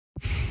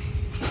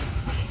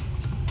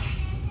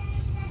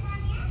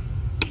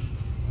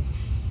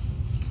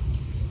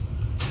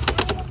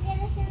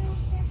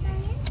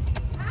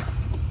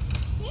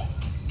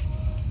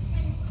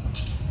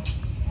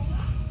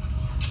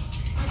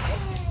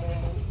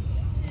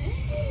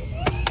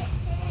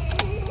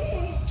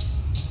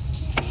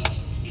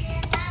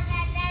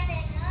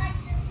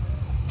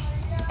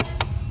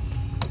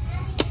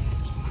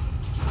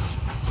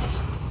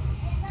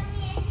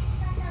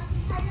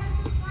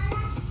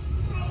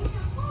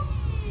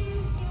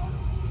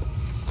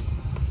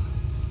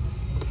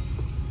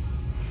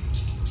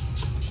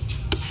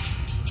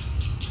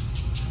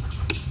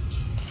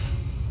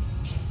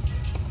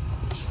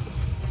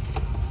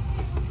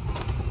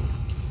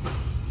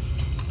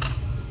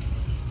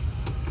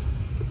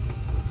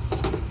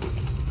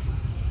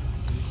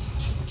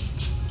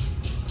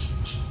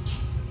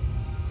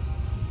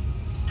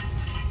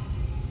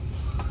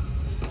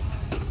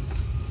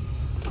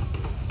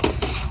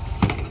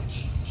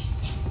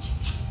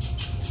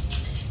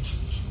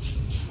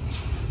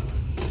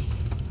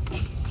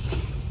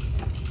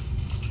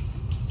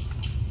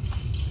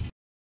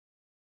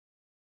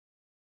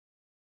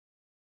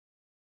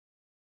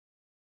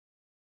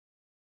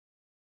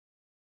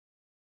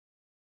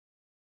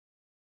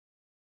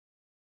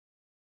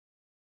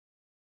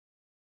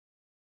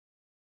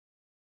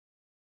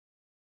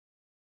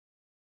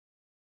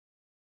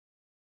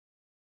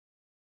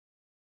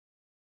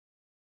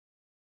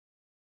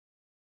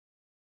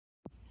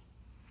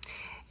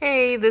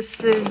Hey,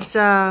 this is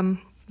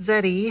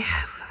Zeddy,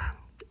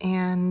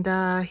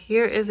 and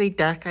here is a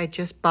deck I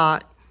just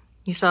bought.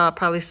 You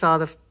probably saw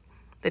the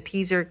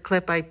teaser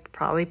clip I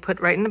probably put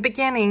right in the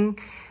beginning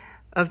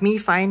of me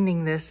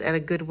finding this at a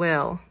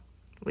Goodwill,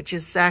 which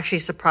is actually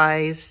a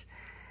surprise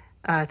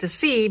to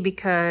see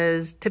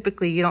because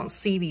typically you don't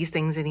see these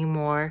things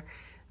anymore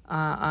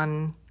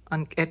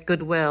at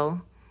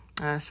Goodwill,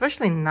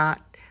 especially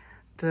not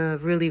the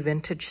really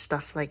vintage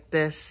stuff like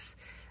this.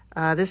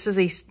 This is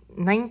a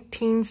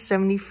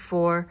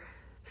 1974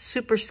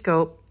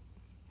 Superscope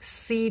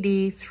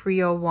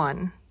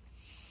CD-301.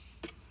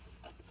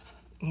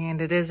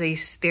 And it is a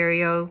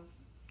stereo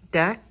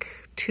deck,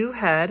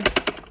 2-head.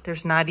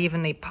 There's not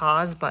even a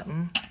pause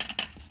button.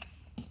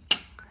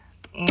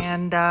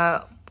 And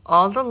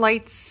all the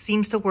lights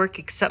seems to work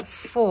except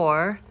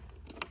for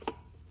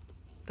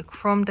the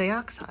chrome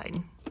dioxide.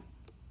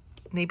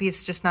 Maybe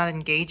it's just not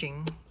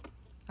engaging.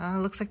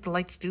 Looks like the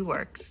lights do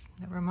work.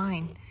 Never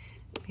mind.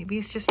 Maybe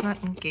it's just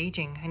not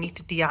engaging. I need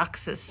to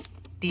deoxit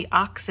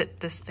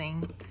this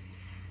thing.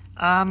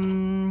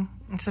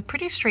 It's a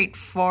pretty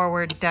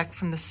straightforward deck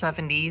from the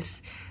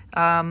 70s.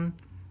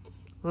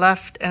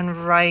 Left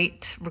and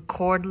right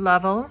record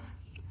level,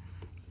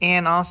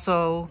 and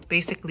also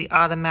basically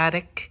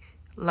automatic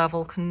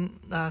level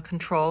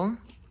control.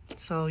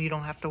 So you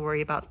don't have to worry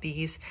about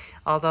these,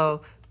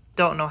 although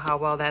don't know how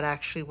well that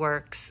actually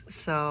works.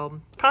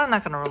 So probably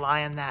not going to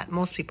rely on that.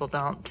 Most people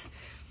don't.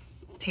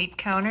 Tape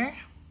counter.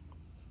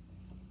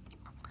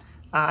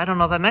 I don't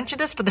know if I mentioned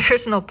this, but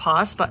there's no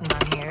pause button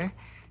on here.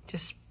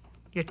 Just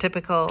your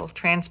typical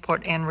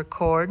transport and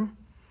record.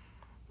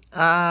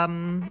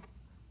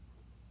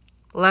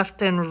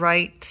 Left and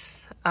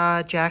right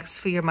jacks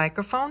for your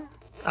microphone.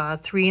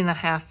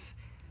 3.5,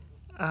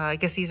 I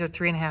guess these are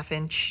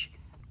 3.5-inch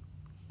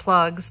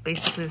plugs,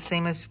 basically the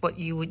same as what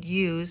you would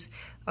use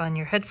on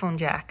your headphone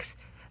jacks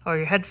or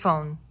your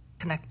headphone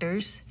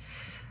connectors.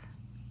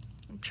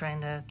 I'm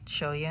trying to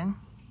show you.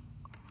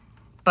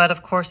 But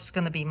of course it's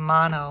going to be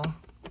mono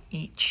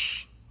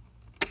each.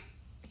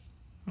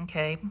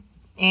 Okay,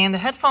 and the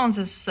headphones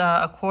is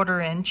a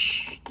 1/4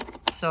 inch,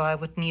 so I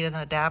would need an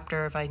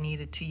adapter if I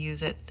needed to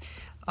use it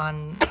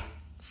on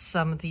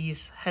some of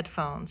these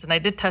headphones. And I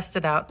did test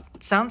it out.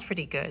 It sounds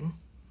pretty good.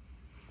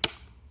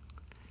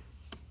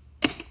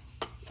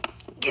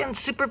 Again,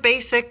 super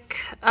basic.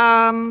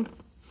 I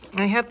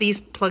have these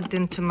plugged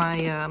into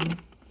my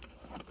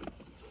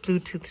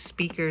Bluetooth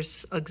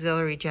speakers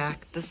auxiliary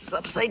jack. This is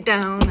upside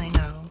down, I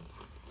know.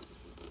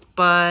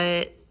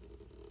 But,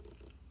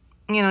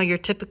 you know, your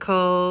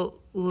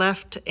typical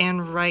left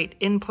and right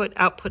input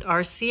output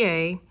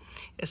RCA.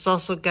 It's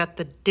also got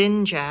the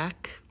DIN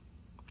jack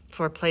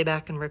for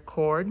playback and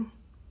record,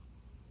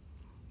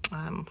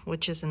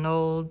 which is an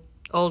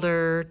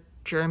older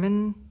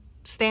German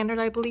standard,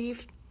 I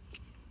believe.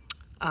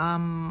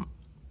 It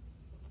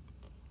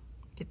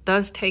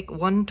does take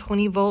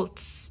 120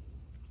 volts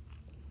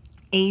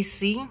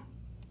AC.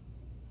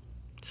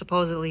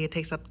 Supposedly it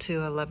takes up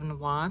to 11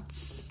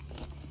 watts.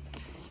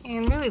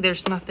 And really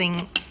there's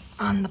nothing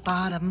on the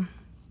bottom.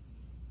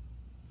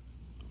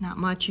 Not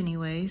much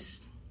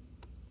anyways.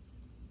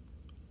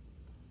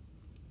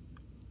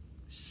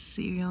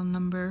 Serial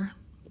number.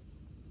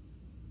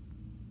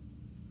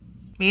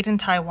 Made in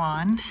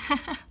Taiwan.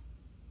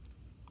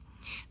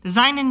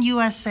 Designed in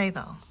USA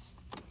though.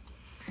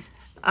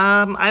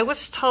 I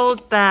was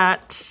told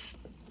that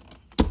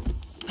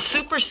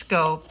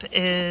Superscope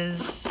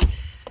is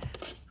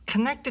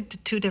connected to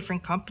 2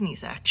 different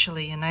companies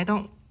actually, and I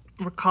don't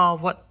recall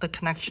what the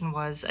connection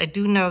was. I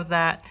do know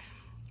that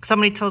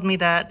somebody told me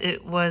that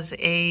it was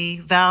a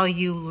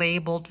value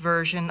labeled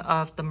version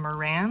of the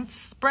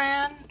Marantz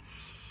brand,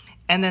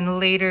 and then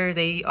later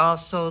they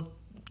also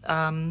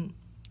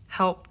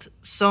helped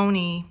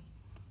Sony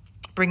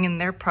bring in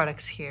their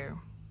products here.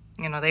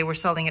 You know, they were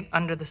selling it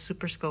under the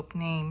Superscope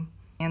name.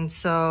 And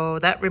so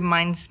that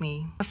reminds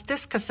me of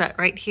this cassette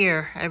right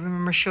here. I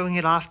remember showing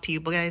it off to you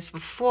guys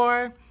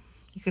before.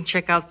 You can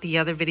check out the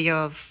other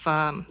video of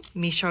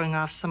me showing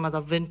off some of the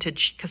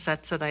vintage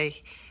cassettes that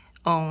I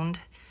owned.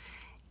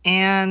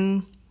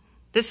 And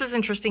this is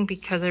interesting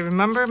because I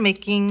remember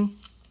making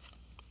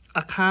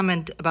a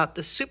comment about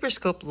the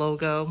Superscope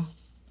logo.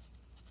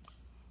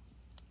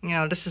 You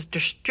know, this is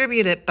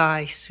distributed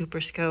by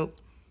Superscope.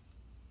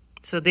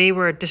 So they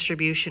were a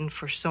distribution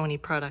for Sony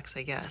products,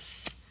 I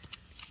guess.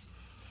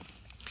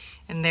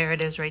 And there it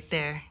is right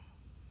there.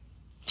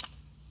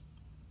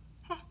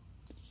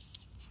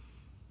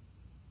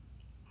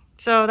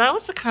 So that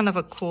was a kind of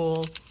a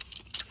cool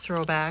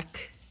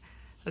throwback.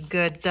 A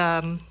good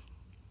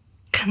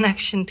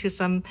connection to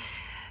some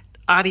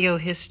audio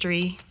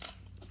history.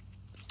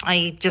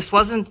 I just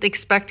wasn't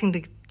expecting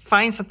to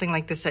find something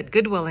like this at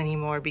Goodwill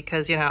anymore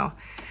because, you know,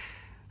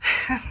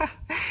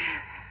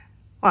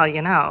 well,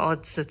 you know,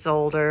 it's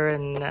older,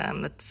 and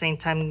at the same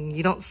time,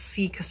 you don't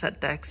see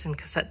cassette decks and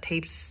cassette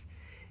tapes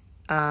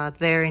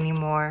there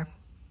anymore.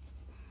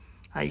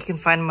 You can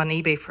find them on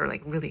eBay for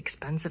like really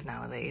expensive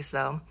nowadays,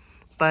 though.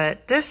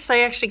 But this I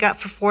actually got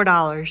for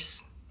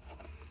 $4.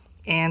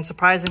 And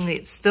surprisingly,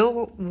 it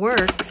still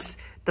works.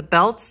 The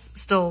belts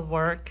still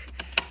work.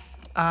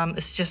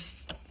 It's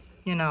just,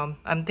 you know,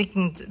 I'm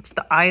thinking it's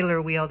the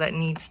idler wheel that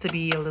needs to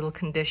be a little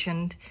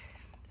conditioned.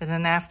 And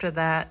then after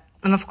that,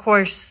 and of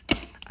course,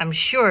 I'm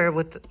sure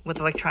with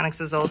electronics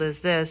as old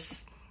as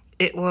this,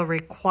 it will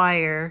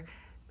require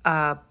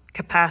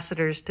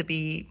capacitors to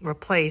be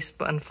replaced,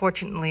 but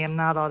unfortunately, I'm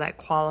not all that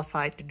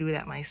qualified to do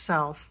that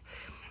myself.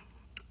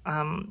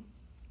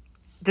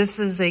 This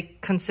is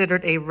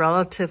considered a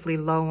relatively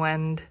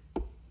low-end,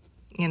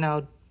 you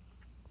know,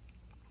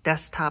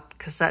 desktop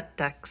cassette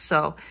deck,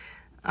 so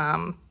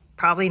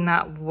probably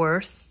not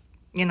worth,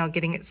 you know,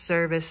 getting it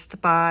serviced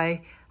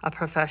by a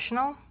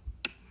professional.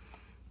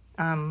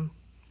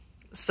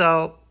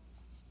 So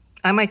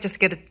I might just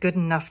get it good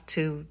enough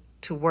to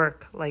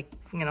work, like,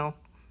 you know,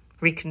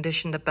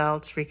 recondition the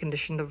belts,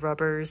 recondition the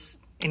rubbers,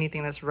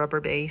 anything that's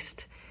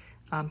rubber-based.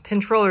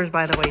 Pinch rollers,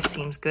 by the way,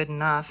 seems good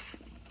enough.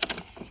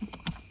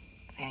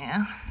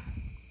 Yeah.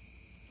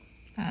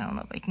 I don't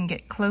know if I can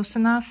get close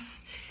enough.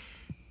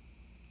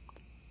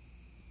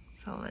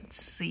 So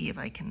let's see if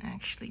I can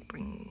actually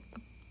bring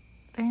up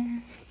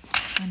there.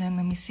 And then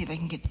let me see if I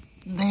can get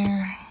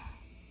there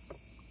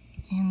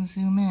and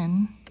zoom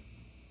in.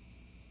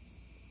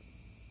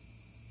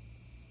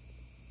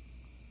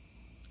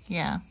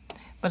 Yeah,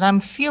 but I'm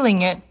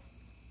feeling it,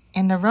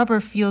 and the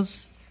rubber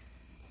feels,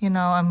 you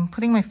know, I'm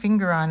putting my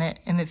finger on it,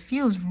 and it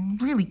feels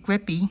really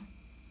grippy.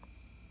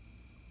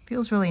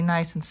 Feels really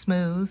nice and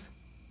smooth.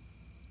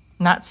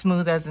 Not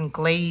smooth as in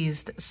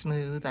glazed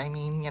smooth. I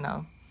mean, you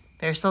know,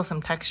 there's still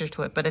some texture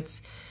to it, but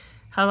it's,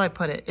 how do I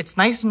put it? It's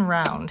nice and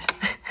round.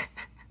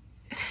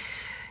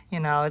 You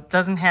know, it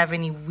doesn't have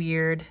any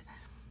weird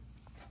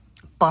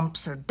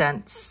bumps or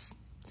dents,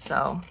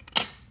 so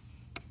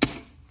it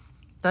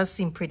does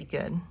seem pretty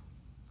good.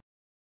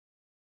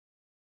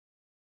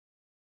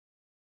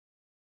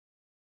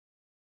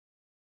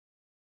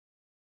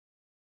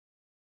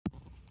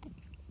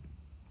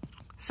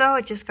 So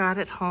I just got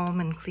it home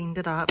and cleaned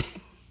it up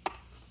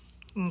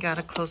and got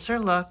a closer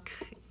look,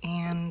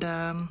 and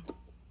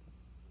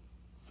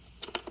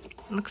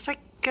looks like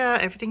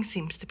everything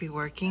seems to be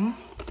working.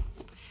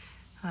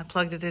 I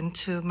plugged it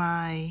into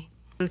my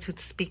Bluetooth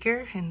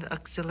speaker in the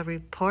auxiliary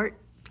port.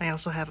 I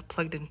also have it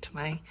plugged into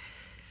my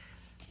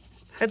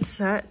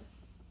headset.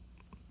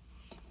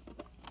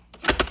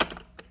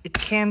 It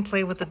can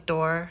play with the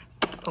door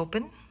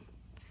open.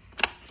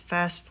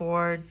 Fast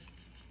forward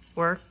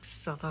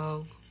works,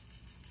 although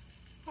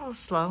a little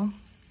slow.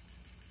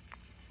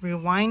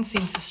 Rewind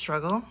seems to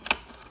struggle.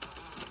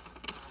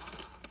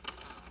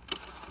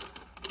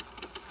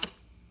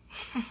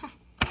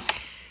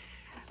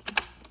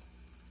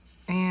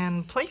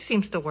 And play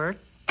seems to work.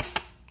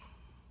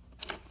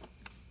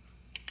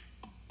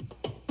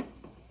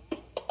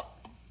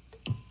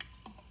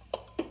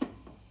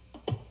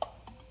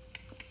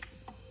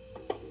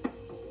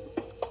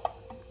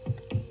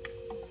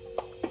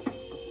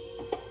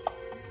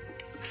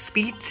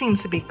 Speed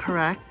seems to be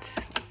correct.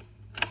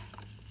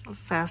 I'll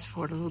fast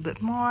forward a little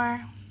bit more.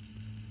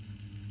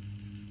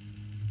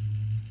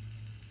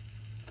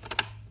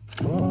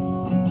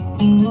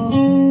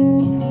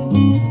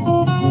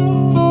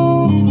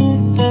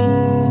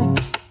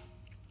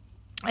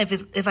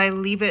 If I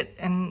leave it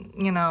and,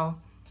 you know,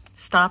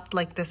 stopped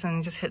like this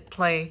and just hit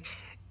play,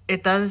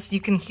 it does, you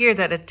can hear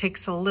that it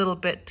takes a little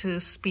bit to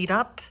speed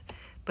up,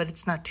 but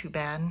it's not too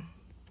bad.